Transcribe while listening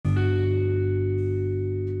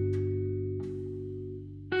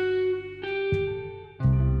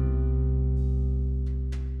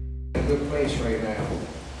good place right now.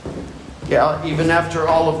 Yeah, even after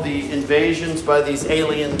all of the invasions by these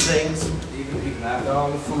alien things. Even after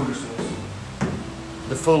all the foolishness.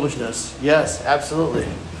 The foolishness. Yes, absolutely.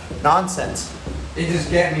 Nonsense. It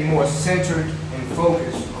just got me more centered and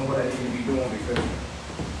focused on what I need to be doing because,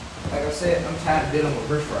 like I said, I'm tired of dealing with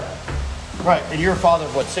Rich Ride. Right, and you're a father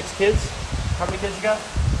of what, 6 kids? How many kids you got?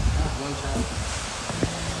 One time.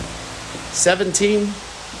 17?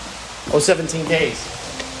 Oh, 17 Ks.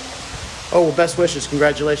 Oh, well, best wishes.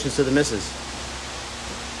 Congratulations to the missus.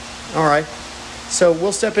 All right. So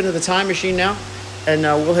we'll step into the time machine now, and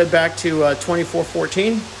we'll head back to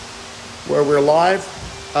 2414, where we're live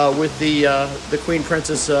with the Queen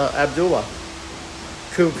Princess Abdullah.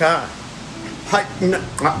 Kuka. Hi.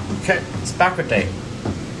 Okay. It's backward day.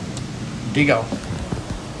 Digo.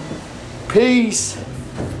 Peace.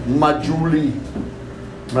 My Julie.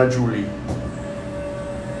 My Julie.